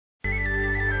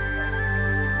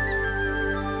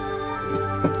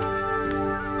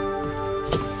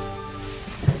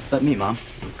Let me, Mom.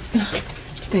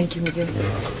 Thank you, Miguel.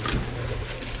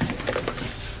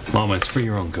 Mama, it's for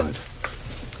your own good.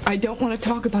 I don't want to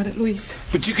talk about it, Luis.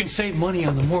 But you can save money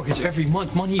on the mortgage every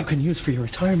month, money you can use for your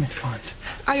retirement fund.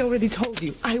 I already told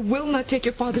you, I will not take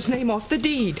your father's name off the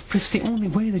deed. It's the only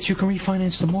way that you can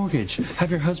refinance the mortgage.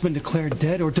 Have your husband declared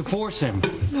dead or divorce him.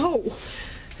 No.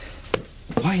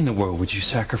 Why in the world would you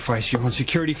sacrifice your own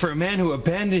security for a man who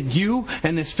abandoned you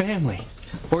and this family?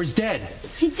 Or is dead?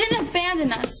 He didn't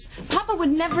abandon us. Papa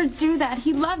would never do that.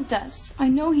 He loved us. I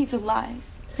know he's alive.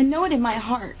 I know it in my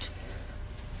heart.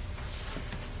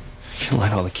 You can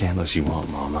light all the candles you want,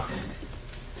 Mama.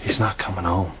 He's not coming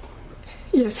home.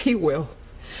 Yes, he will.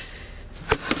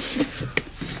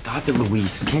 Stop it,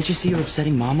 Luis. Can't you see you're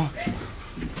upsetting Mama?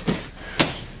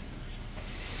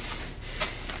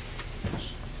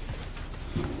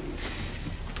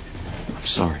 I'm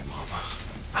sorry, Mama.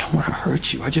 I don't want to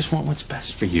hurt you. I just want what's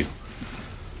best for you.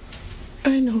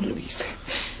 I know, Luis.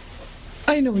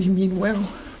 I know you mean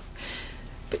well.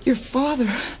 But your father,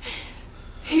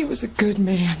 he was a good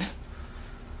man.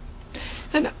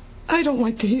 And I don't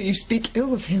like to hear you speak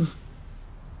ill of him.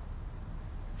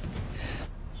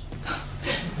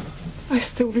 I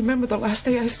still remember the last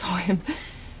day I saw him.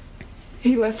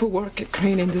 He left for work at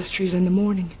Crane Industries in the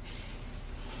morning.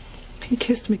 He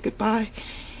kissed me goodbye.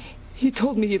 He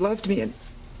told me he loved me, and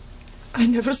I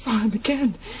never saw him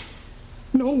again.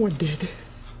 No one did.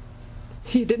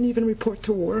 He didn't even report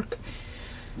to work.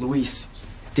 Luis,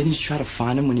 didn't you try to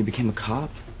find him when you became a cop?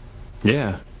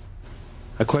 Yeah.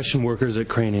 I questioned workers at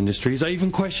Crane Industries. I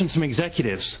even questioned some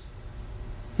executives.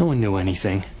 No one knew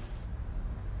anything.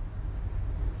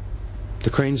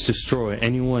 The Cranes destroy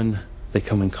anyone they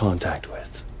come in contact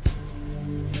with.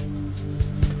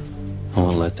 I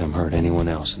won't let them hurt anyone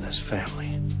else in this family.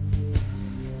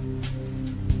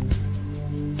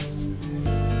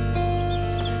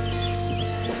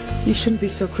 You shouldn't be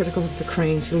so critical of the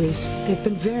Cranes, Luis. They've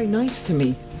been very nice to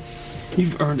me.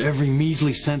 You've earned every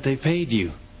measly cent they've paid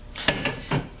you.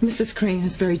 Mrs. Crane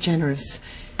is very generous.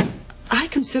 I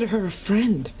consider her a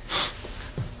friend.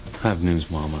 I have news,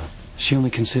 Mama. She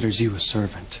only considers you a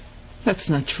servant. That's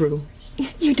not true.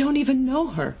 You don't even know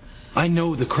her. I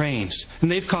know the Cranes,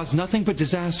 and they've caused nothing but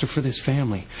disaster for this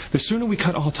family. The sooner we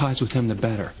cut all ties with them, the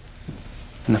better.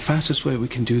 And the fastest way we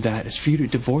can do that is for you to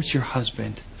divorce your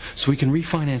husband so we can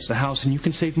refinance the house and you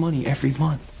can save money every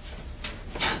month.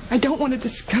 I don't want to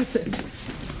discuss it.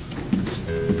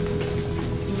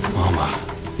 Mama,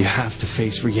 you have to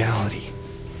face reality.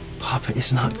 Papa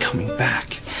is not coming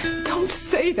back. Don't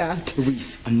say that.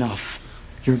 Luis, enough.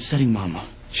 You're upsetting Mama.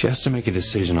 She has to make a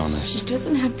decision on this. He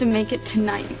doesn't have to make it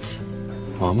tonight.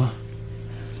 Mama?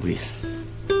 Luis.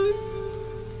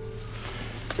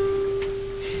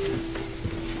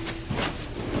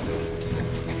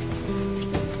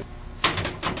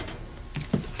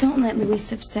 Don't let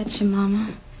Luis upset you, Mama.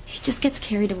 He just gets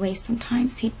carried away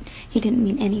sometimes. He didn't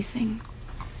mean anything.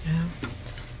 Yeah.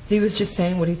 He was just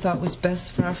saying what he thought was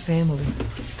best for our family.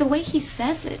 It's the way he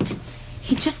says it.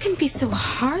 He just can be so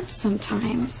hard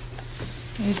sometimes.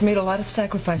 He's made a lot of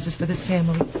sacrifices for this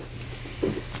family.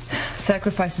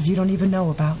 Sacrifices you don't even know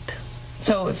about.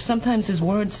 So if sometimes his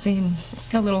words seem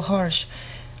a little harsh,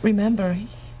 remember,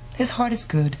 his heart is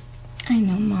good. I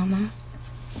know, Mama.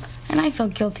 And I feel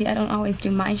guilty I don't always do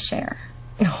my share.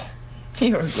 Oh,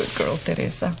 you're a good girl,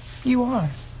 Teresa. You are.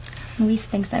 Luis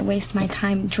thinks I waste my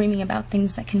time dreaming about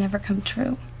things that can never come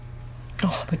true.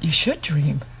 Oh, but you should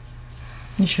dream.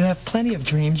 You should have plenty of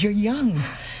dreams. You're young.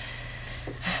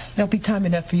 There'll be time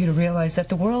enough for you to realize that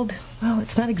the world, well,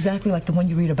 it's not exactly like the one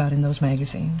you read about in those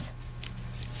magazines.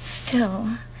 Still,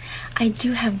 I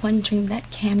do have one dream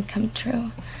that can come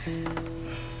true.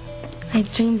 I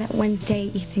dream that one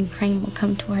day Ethan Crane will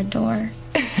come to our door.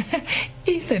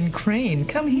 Ethan Crane,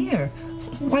 come here.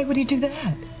 Why would he do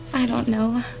that? I don't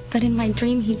know, but in my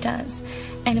dream he does,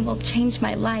 and it will change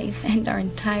my life and our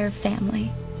entire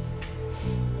family.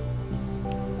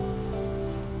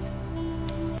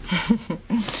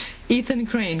 Ethan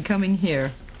Crane coming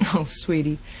here. Oh,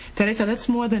 sweetie. Teresa, that's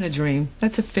more than a dream.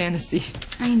 That's a fantasy.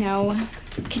 I know.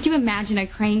 Could you imagine a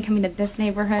Crane coming to this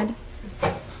neighborhood?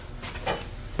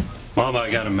 Mama,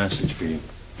 I got a message for you.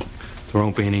 There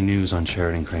won't be any news on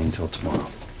Sheridan Crane till tomorrow.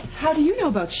 How do you know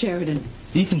about Sheridan?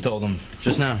 Ethan told him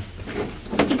just now.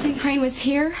 Ethan Crane was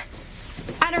here?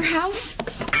 At our house?